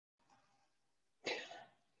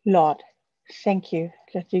Lord, thank you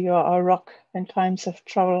that you are our rock in times of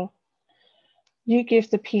trouble. You give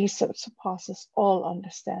the peace that surpasses all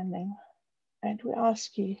understanding. And we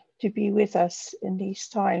ask you to be with us in these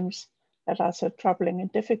times that are so troubling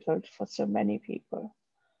and difficult for so many people.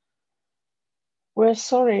 We're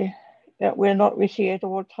sorry that we're not with you at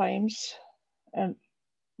all times and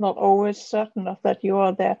not always certain of that you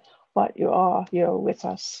are there, but you're with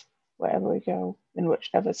us wherever we go, in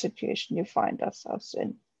whichever situation you find ourselves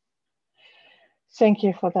in. Thank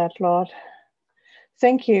you for that, Lord.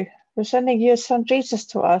 Thank you for sending your son Jesus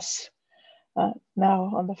to us.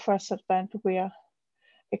 Now on the first Advent, we are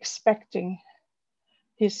expecting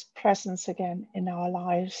his presence again in our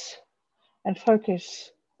lives and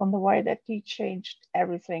focus on the way that he changed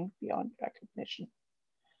everything beyond recognition.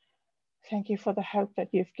 Thank you for the hope that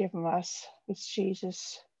you've given us with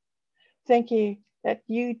Jesus. Thank you that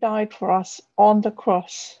you died for us on the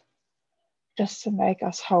cross just to make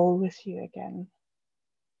us whole with you again.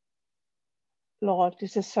 Lord,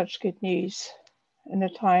 this is such good news in a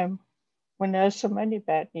time when there's so many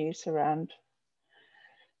bad news around.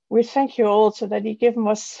 We thank you also that you've given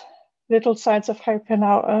us little signs of hope in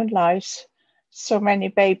our own lives. So many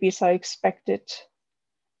babies are expected,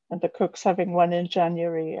 and the cook's having one in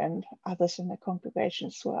January and others in the congregation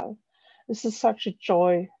as well. This is such a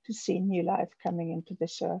joy to see new life coming into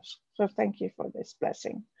this earth. So thank you for this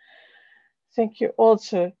blessing. Thank you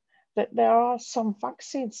also that there are some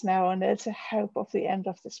vaccines now, and there's a hope of the end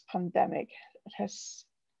of this pandemic. It has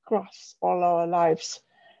crossed all our lives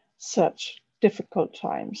such difficult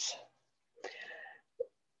times.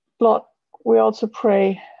 Lord, we also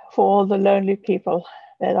pray for all the lonely people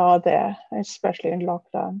that are there, especially in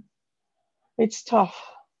lockdown. It's tough.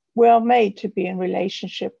 We are made to be in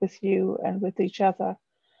relationship with you and with each other,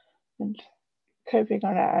 and coping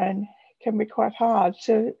on our own can be quite hard.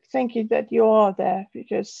 So thank you that you are there,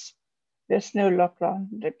 because there's no lockdown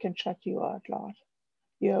that can shut you out, Lord.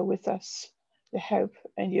 You are with us. The hope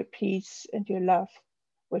and your peace and your love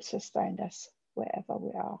will sustain us wherever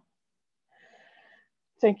we are.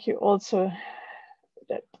 Thank you also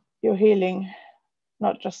that you're healing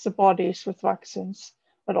not just the bodies with vaccines,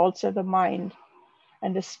 but also the mind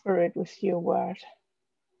and the spirit with your word.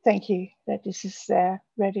 Thank you that this is there,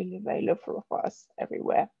 readily available for us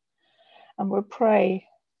everywhere. And we pray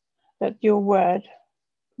that your word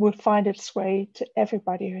will find its way to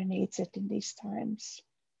everybody who needs it in these times.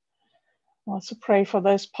 I also pray for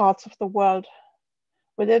those parts of the world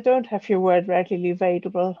where they don't have your word readily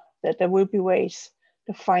available, that there will be ways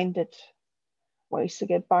to find it, ways to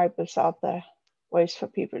get Bibles out there, ways for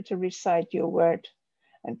people to recite your word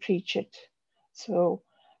and preach it. So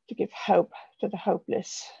to give hope to the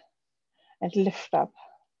hopeless and lift up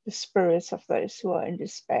the spirits of those who are in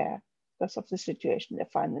despair because of the situation they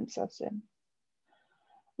find themselves in.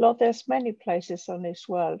 Lord, there's many places on this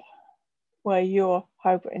world where your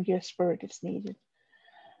hope and your spirit is needed.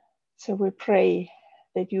 So we pray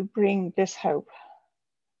that you bring this hope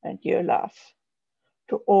and your love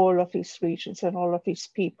to all of these regions and all of these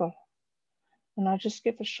people. And I'll just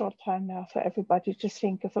give a short time now for everybody to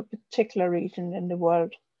think of a particular region in the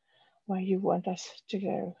world where you want us to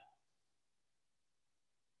go.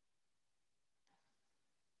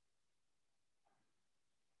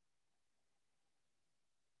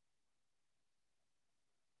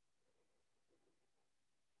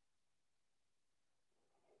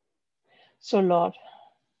 So Lord,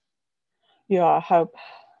 you are hope.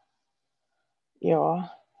 You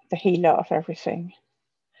are the healer of everything.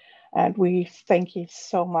 And we thank you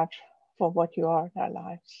so much for what you are in our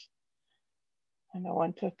lives. And I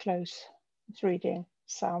want to close with reading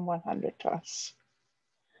Psalm 100 to us.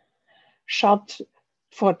 Shout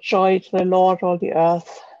for joy to the Lord, all the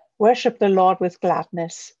earth. Worship the Lord with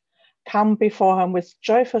gladness. Come before him with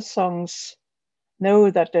joyful songs. Know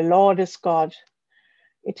that the Lord is God.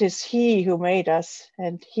 It is he who made us,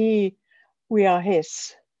 and we are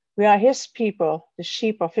his. We are his people, the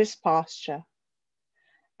sheep of his pasture.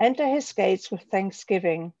 Enter his gates with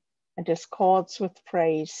thanksgiving and his courts with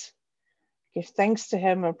praise. Give thanks to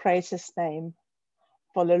him and praise his name.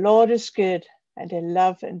 For the Lord is good, and his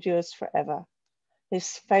love endures forever. His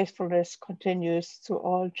faithfulness continues through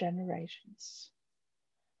all generations.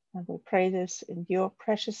 And we pray this in your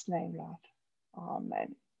precious name, Lord.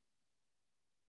 Amen.